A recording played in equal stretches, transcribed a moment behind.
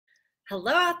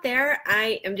Hello out there.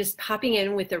 I am just popping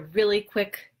in with a really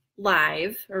quick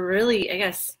live, or really, I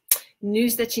guess,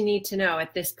 news that you need to know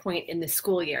at this point in the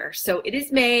school year. So it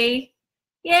is May,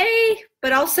 yay,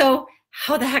 but also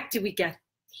how the heck did we get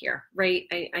here, right?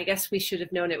 I guess we should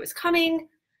have known it was coming.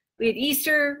 We had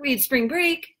Easter, we had spring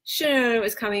break, should have known it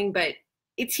was coming, but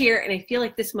it's here and I feel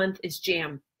like this month is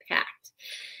jam-packed.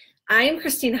 I am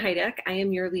Christine Heideck. I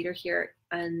am your leader here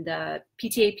on the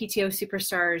PTA PTO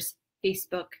Superstars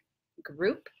Facebook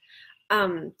group.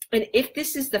 And if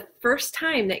this is the first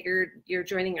time that you're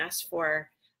joining us for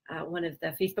one of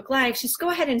the Facebook Lives, just go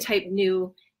ahead and type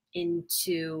new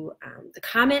into the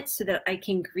comments so that I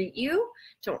can greet you.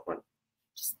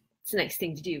 It's a nice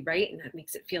thing to do, right? And that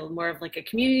makes it feel more of like a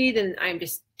community than I'm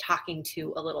just talking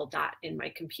to a little dot in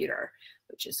my computer,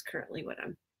 which is currently what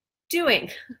I'm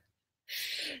doing.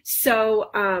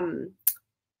 So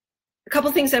a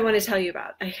couple things I want to tell you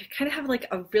about. I kind of have like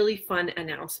a really fun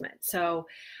announcement. So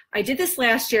I did this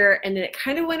last year and then it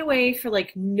kind of went away for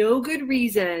like no good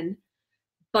reason,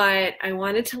 but I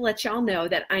wanted to let y'all know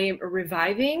that I am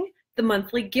reviving the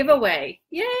monthly giveaway.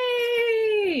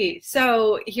 Yay!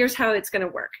 So here's how it's going to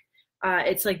work.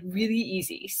 It's like really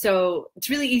easy. So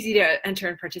it's really easy to enter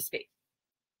and participate.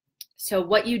 So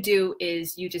what you do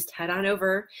is you just head on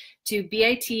over to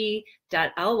bit.ly/PTO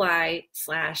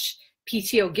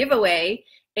giveaway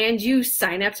and you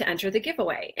sign up to enter the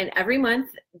giveaway. And every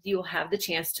month you'll have the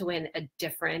chance to win a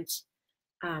different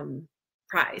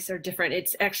prize or different.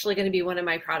 It's actually going to be one of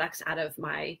my products out of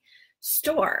my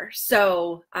store.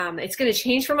 So it's going to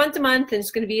change from month to month and it's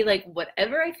going to be like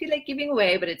whatever I feel like giving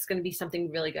away, but it's going to be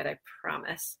something really good. I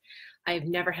promise. I've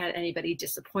never had anybody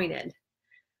disappointed.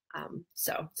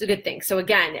 So it's a good thing. So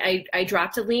again, I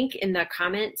dropped a link in the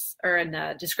comments or in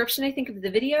the description, I think, of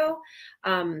the video.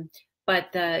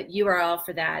 But the URL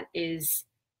for that is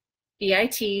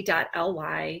bit.ly/PTO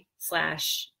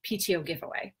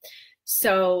giveaway.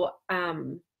 So,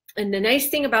 and the nice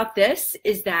thing about this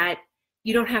is that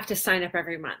you don't have to sign up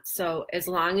every month. So as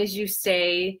long as you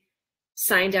stay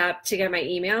signed up to get my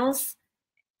emails,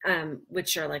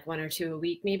 which are like 1 or 2 a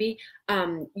week maybe,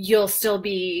 you'll still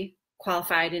be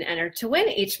qualified and entered to win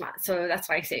each month. So that's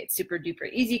why I say it's super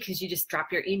duper easy, because you just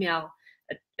drop your email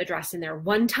address in there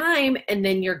one time and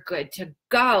then you're good to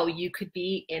go. You could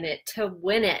be in it to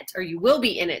win it, or you will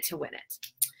be in it to win it.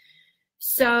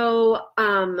 So,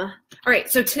 all right,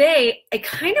 so today I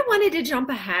kind of wanted to jump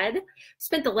ahead.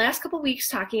 Spent the last couple weeks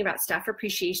talking about staff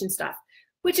appreciation stuff,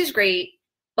 which is great,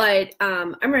 but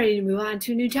I'm ready to move on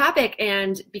to a new topic.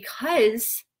 And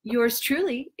because yours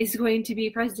truly is going to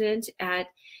be president at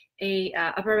a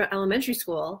upper elementary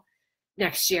school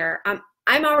next year,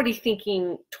 I'm already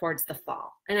thinking towards the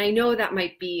fall. And I know that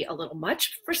might be a little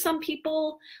much for some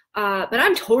people, but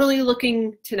I'm totally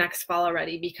looking to next fall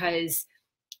already, because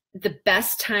the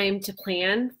best time to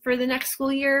plan for the next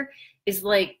school year is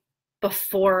like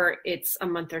before it's a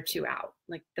month or 2 out.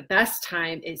 Like the best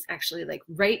time is actually like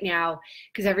right now,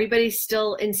 because everybody's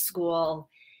still in school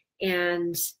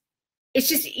and it's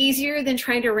just easier than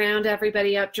trying to round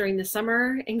everybody up during the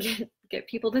summer and get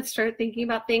people to start thinking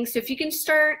about things. So if you can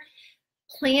start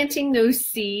planting those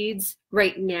seeds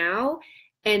right now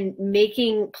and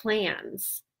making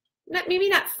plans, maybe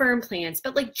not firm plans,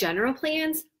 but like general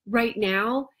plans right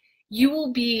now, you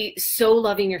will be so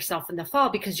loving yourself in the fall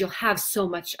because you'll have so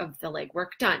much of the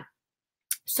legwork done.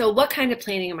 So what kind of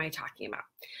planning am I talking about?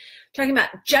 I'm talking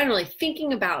about generally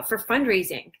thinking about, for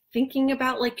fundraising, thinking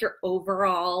about like your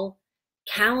overall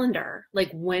calendar.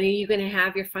 Like, when are you going to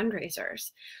have your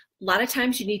fundraisers? A lot of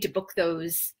times you need to book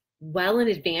those well in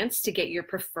advance to get your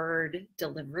preferred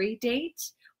delivery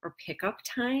date or pickup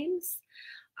times.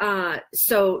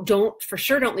 So for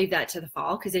sure don't leave that to the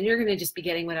fall, because then you're going to just be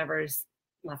getting whatever's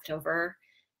left over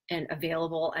and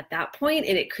available at that point,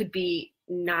 and it could be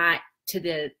not to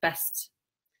the best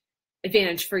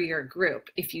advantage for your group.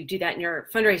 If you do that, and your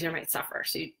fundraiser might suffer.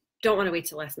 So you don't want to wait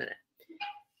till the last minute.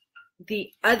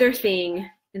 The other thing,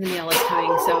 and the mail is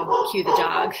coming, so cue the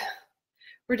dog.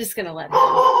 We're just going to let him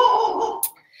go.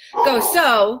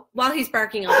 So while he's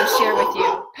barking, I'll just share with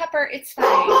you. Pepper, it's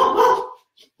fine.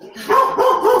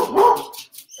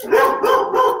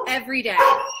 Every day.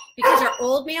 Because our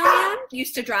old mailman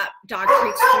used to drop dog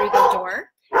treats through the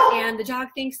door, and the dog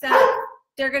thinks that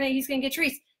he's gonna get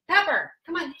treats. Pepper,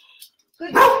 come on.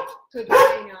 Good boy. Good boy.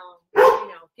 I know.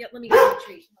 Yeah, let me get you a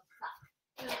treat.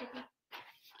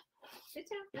 Sit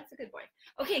down. That's a good boy.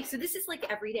 Okay, so this is like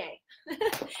every day.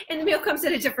 And the meal comes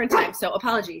at a different time, so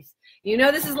apologies. You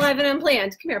know this is live and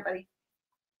unplanned. Come here, buddy.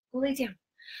 Go lay down.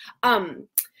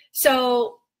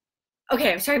 So,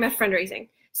 okay, I was talking about fundraising.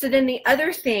 So then the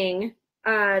other thing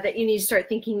that you need to start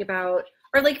thinking about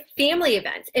or like family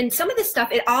events. And some of this stuff,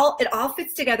 it all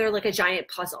fits together like a giant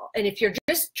puzzle. And if you're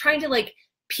just trying to like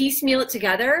piecemeal it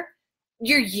together,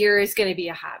 your year is going to be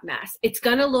a hot mess. It's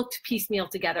going to look piecemeal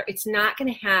together. It's not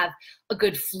going to have a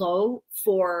good flow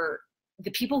for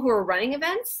the people who are running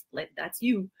events, like that's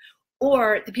you,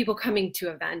 or the people coming to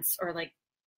events or like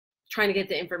trying to get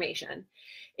the information.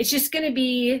 It's just going to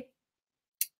be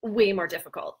way more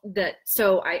difficult.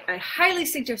 So I highly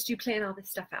suggest you plan all this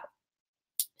stuff out.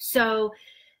 So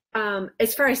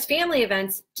as far as family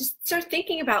events, just start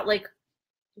thinking about like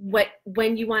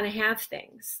when you want to have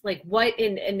things, like what,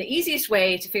 and the easiest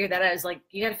way to figure that out is like,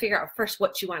 you got to figure out first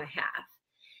what you want to have.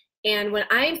 And when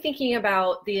I'm thinking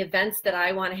about the events that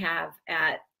I want to have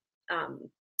at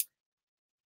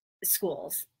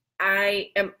schools, I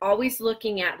am always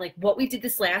looking at like what we did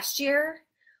this last year,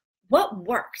 what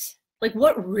worked, like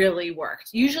what really worked.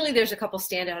 Usually there's a couple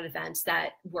standout events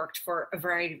that worked for a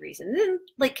variety of reasons. And then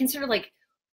like consider like,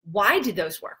 why did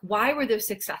those work? Why were those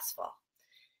successful?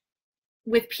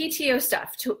 With PTO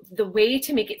stuff, the way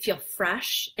to make it feel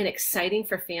fresh and exciting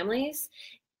for families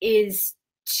is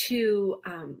to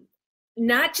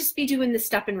not just be doing the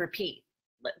step and repeat,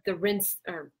 the rinse,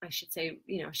 or I should say,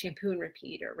 shampoo and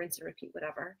repeat, or rinse and repeat,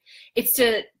 whatever. It's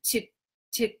to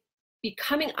be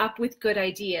coming up with good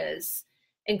ideas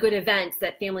and good events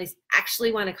that families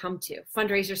actually want to come to,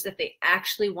 fundraisers that they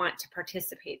actually want to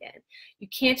participate in. You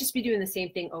can't just be doing the same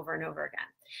thing over and over again.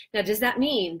 Now, does that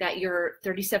mean that your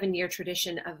 37-year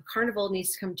tradition of carnival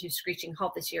needs to come to a screeching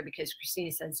halt this year because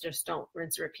Christina says just don't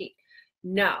rinse and repeat?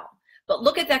 No. But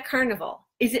look at that carnival.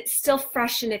 Is it still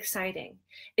fresh and exciting?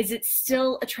 Is it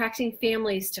still attracting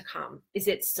families to come? Is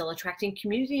it still attracting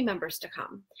community members to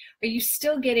come? Are you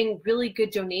still getting really good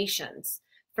donations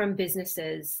from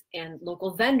businesses and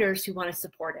local vendors who want to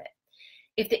support it?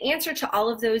 If the answer to all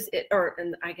of those,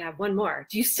 and I got one more,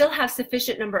 do you still have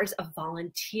sufficient numbers of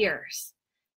volunteers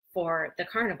for the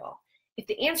carnival? If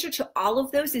the answer to all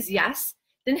of those is yes,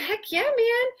 then heck yeah,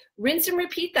 man, rinse and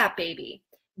repeat that baby.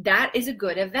 That is a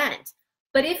good event.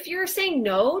 But if you're saying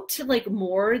no to like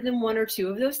more than one or two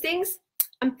of those things,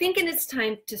 I'm thinking it's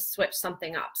time to switch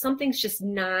something up. Something's just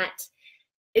not,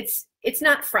 it's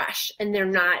not fresh, and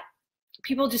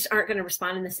people just aren't going to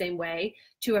respond in the same way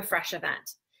to a fresh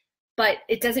event. But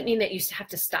it doesn't mean that you have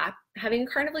to stop having a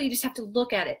carnival. You just have to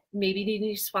look at it. Maybe you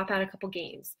need to swap out a couple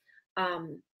games.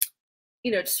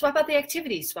 Swap out the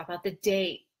activities, swap out the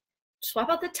date, swap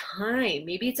out the time.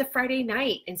 Maybe it's a Friday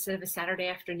night instead of a Saturday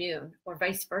afternoon, or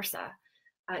vice versa.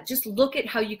 Just look at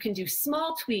how you can do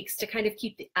small tweaks to kind of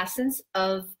keep the essence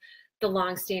of the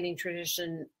longstanding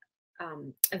tradition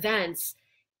events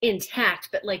intact,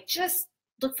 but like just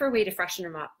look for a way to freshen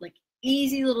them up, like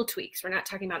easy little tweaks. We're not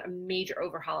talking about a major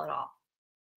overhaul at all.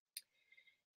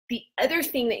 The other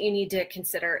thing that you need to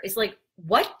consider is like,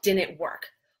 what didn't work?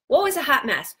 What was a hot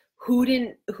mess? Who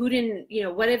didn't,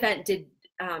 what event did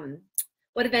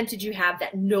you have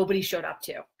that nobody showed up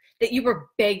to, that you were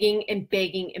begging and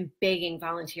begging and begging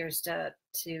volunteers to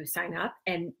sign up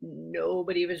and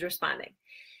nobody was responding?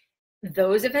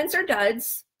 Those events are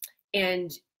duds,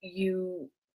 and you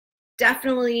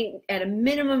definitely at a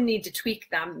minimum need to tweak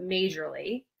them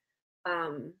majorly.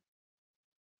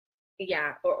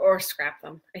 Or scrap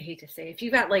them. I hate to say,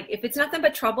 if it's nothing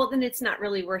but trouble, then it's not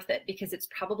really worth it, because it's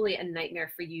probably a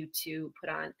nightmare for you to put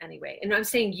on anyway. And I'm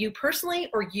saying you personally,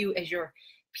 or you as your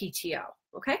PTO,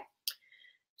 okay?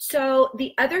 So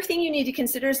the other thing you need to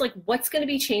consider is like, what's going to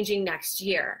be changing next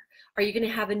year? Are you going to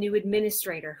have a new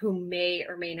administrator who may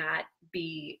or may not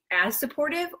be as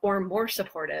supportive or more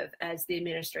supportive as the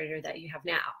administrator that you have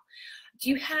now? Do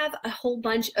you have a whole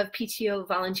bunch of PTO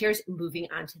volunteers moving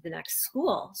on to the next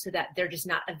school so that they're just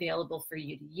not available for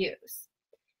you to use?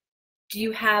 Do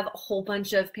you have a whole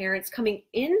bunch of parents coming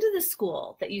into the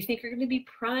school that you think are going to be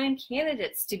prime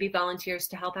candidates to be volunteers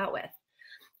to help out with?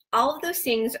 All of those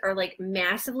things are like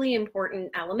massively important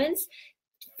elements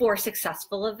for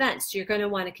successful events. So you're going to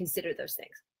want to consider those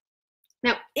things.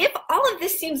 Now, if all of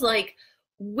this seems like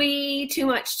way too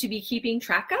much to be keeping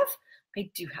track of, I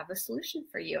do have a solution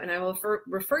for you, and I will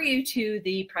refer you to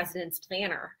the President's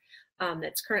Planner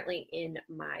that's currently in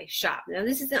my shop. Now,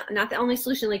 this is not the only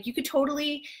solution. Like, you could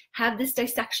totally have this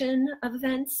dissection of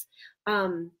events.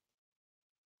 After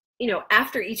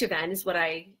each event is what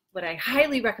I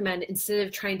highly recommend, instead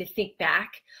of trying to think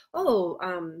back.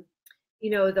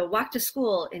 The walk to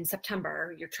school in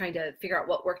September, you're trying to figure out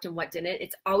what worked and what didn't.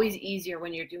 It's always easier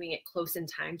when you're doing it close in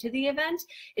time to the event.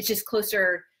 It's just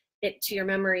closer to your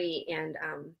memory, and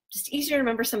just easier to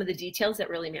remember some of the details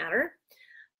that really matter.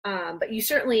 But you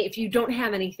certainly, if you don't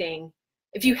have anything,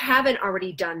 if you haven't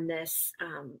already done this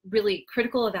really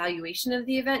critical evaluation of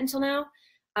the event until now,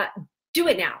 do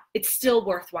it now. It's still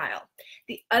worthwhile.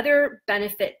 The other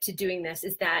benefit to doing this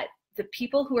is that the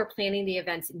people who are planning the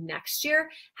events next year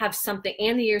have something,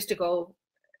 and the years to go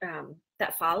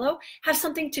that follow, have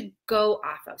something to go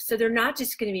off of. So they're not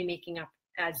just going to be making up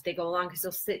as they go along,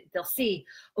 because they'll see,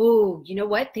 oh, you know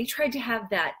what? They tried to have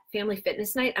that family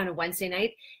fitness night on a Wednesday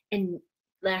night and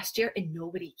last year, and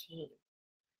nobody came.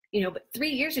 You know, but 3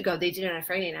 years ago they did it on a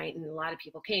Friday night and a lot of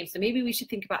people came. So maybe we should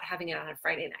think about having it on a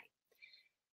Friday night.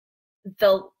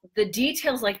 The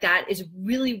details like that is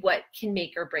really what can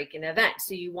make or break an event.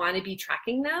 So you want to be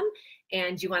tracking them,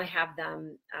 and you want to have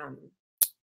them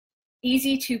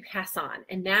easy to pass on.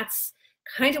 And that's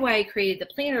kind of why I created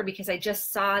the planner, because I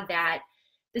just saw that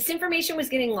this information was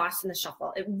getting lost in the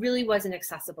shuffle. It really wasn't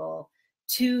accessible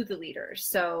to the leaders.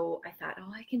 So I thought,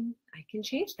 oh, I can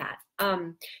change that.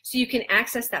 So you can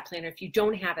access that planner if you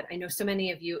don't have it. I know so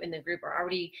many of you in the group are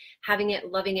already having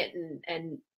it, loving it,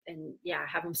 and yeah,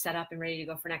 have them set up and ready to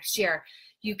go for next year.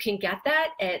 You can get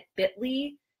that at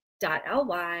bit.ly/PTO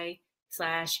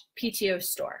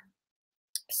store.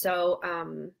 So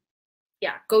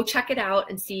yeah, go check it out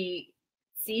and see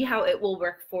how it will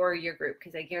work for your group,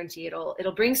 because I guarantee it'll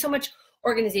bring so much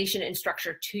organization and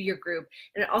structure to your group.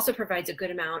 And it also provides a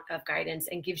good amount of guidance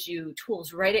and gives you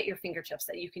tools right at your fingertips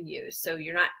that you can use. So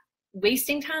you're not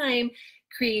wasting time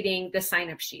creating the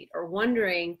sign-up sheet or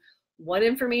wondering what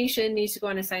information needs to go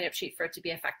on a sign-up sheet for it to be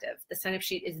effective. The sign-up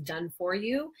sheet is done for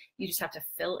you. You just have to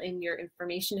fill in your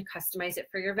information to customize it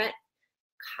for your event,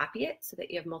 copy it so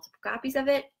that you have multiple copies of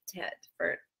it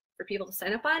for people to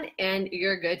sign up on, and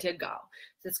you're good to go.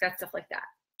 So it's got stuff like that.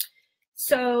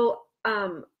 So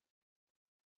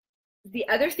the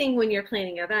other thing when you're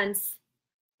planning events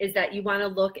is that you want to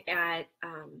look at,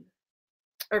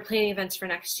 or planning events for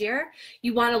next year,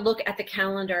 you want to look at the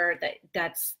calendar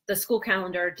that's the school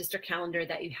calendar, district calendar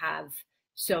that you have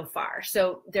so far.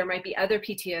 So there might be other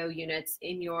PTO units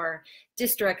in your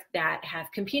district that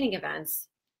have competing events,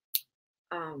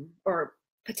 or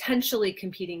potentially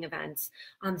competing events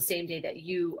on the same day that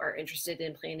you are interested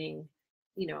in planning,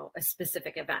 you know, a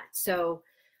specific event. So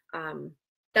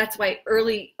that's why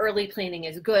early planning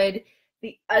is good.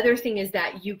 The other thing is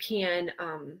that you can,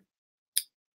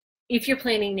 if you're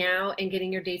planning now and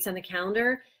getting your dates on the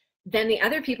calendar, then the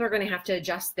other people are going to have to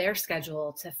adjust their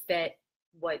schedule to fit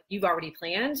what you've already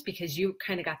planned, because you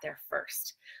kind of got there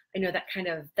first. I know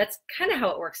that's kind of how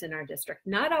it works in our district.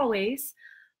 Not always,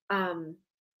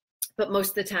 but most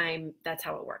of the time that's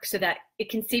how it works, so that it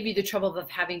can save you the trouble of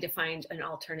having to find an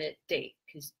alternate date,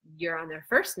 because you're on there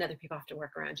first and other people have to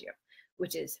work around you,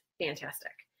 which is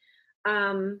fantastic.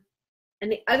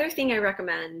 And the other thing I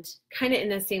recommend, kind of in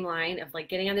the same line of like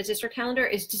getting on the district calendar,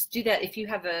 is just do that if you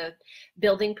have a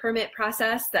building permit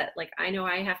process that, like, I know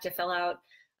I have to fill out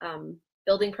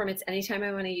building permits anytime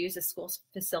I want to use a school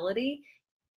facility.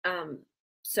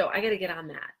 So I got to get on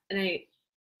that. And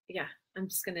I'm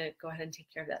just going to go ahead and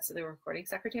take care of that so the recording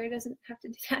secretary doesn't have to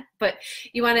do that. But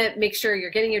you want to make sure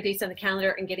you're getting your dates on the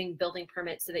calendar and getting building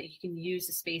permits so that you can use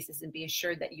the spaces and be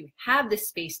assured that you have the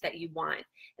space that you want,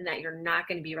 and that you're not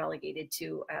going to be relegated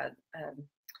to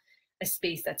a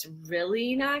space that's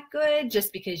really not good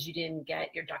just because you didn't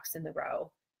get your ducks in the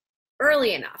row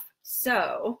early enough.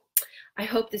 So I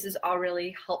hope this is all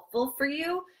really helpful for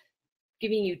you,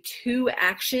 giving you 2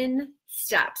 action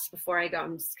steps before I go.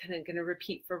 I'm just kind of going to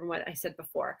repeat from what I said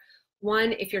before.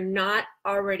 1, if you're not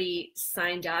already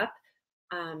signed up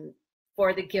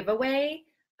for the giveaway,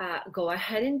 go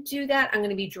ahead and do that. I'm going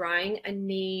to be drawing a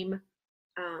name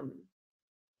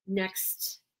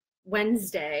next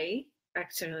Wednesday.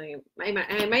 Actually, I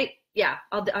might, yeah,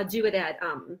 I'll do it at,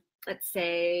 let's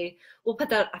say, we'll put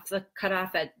that off the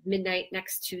cutoff at midnight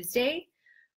next Tuesday.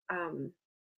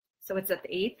 So it's at the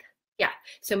 8th. Yeah,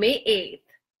 so May 8th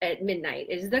at midnight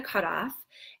is the cutoff,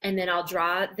 and then I'll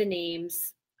draw the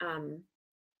names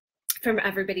from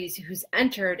everybody who's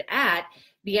entered at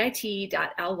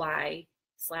bit.ly/PTO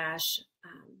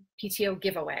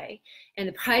giveaway. And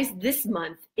the prize this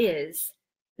month is,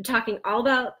 I'm talking all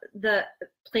about the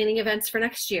planning events for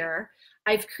next year.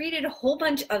 I've created a whole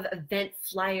bunch of event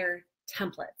flyer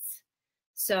templates.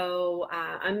 So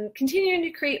I'm continuing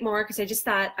to create more, because I just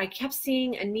thought I kept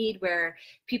seeing a need where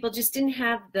people just didn't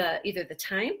have either the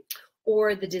time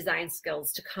or the design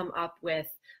skills to come up with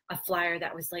a flyer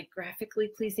that was like graphically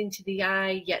pleasing to the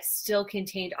eye, yet still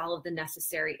contained all of the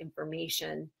necessary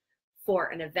information for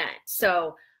an event.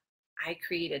 So I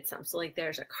created some. So like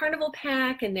there's a carnival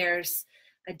pack, and there's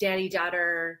a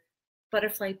daddy-daughter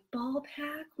butterfly ball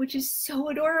pack, which is so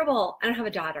adorable. I don't have a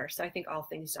daughter, so I think all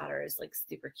things daughter is like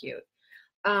super cute.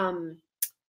 And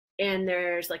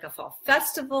there's like a fall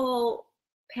festival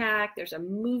pack, there's a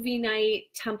movie night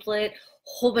template,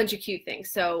 whole bunch of cute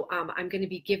things. So I'm going to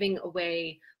be giving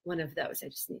away one of those. I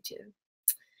just need to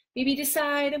maybe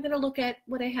decide. I'm going to look at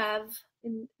what I have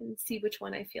and see which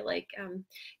one I feel like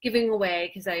giving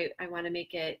away, because I want to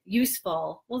make it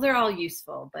useful. Well, they're all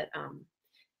useful, but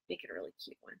make it a really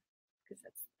cute one, because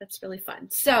that's really fun.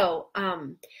 So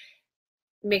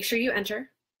make sure you enter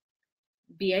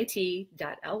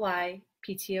bit.ly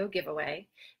PTO giveaway.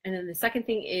 And then the second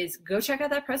thing is go check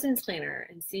out that President's Planner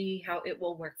and see how it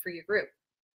will work for your group.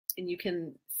 And you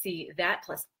can see that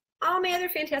plus all my other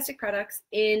fantastic products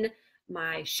in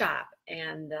my shop.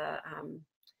 And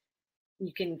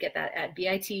you can get that at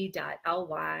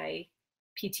bit.ly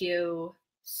PTO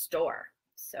store.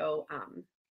 So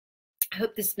I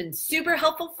hope this has been super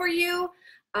helpful for you.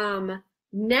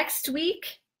 Next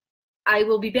week, I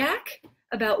will be back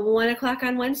about 1 o'clock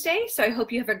on Wednesday. So I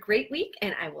hope you have a great week,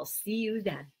 and I will see you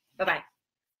then. Bye-bye.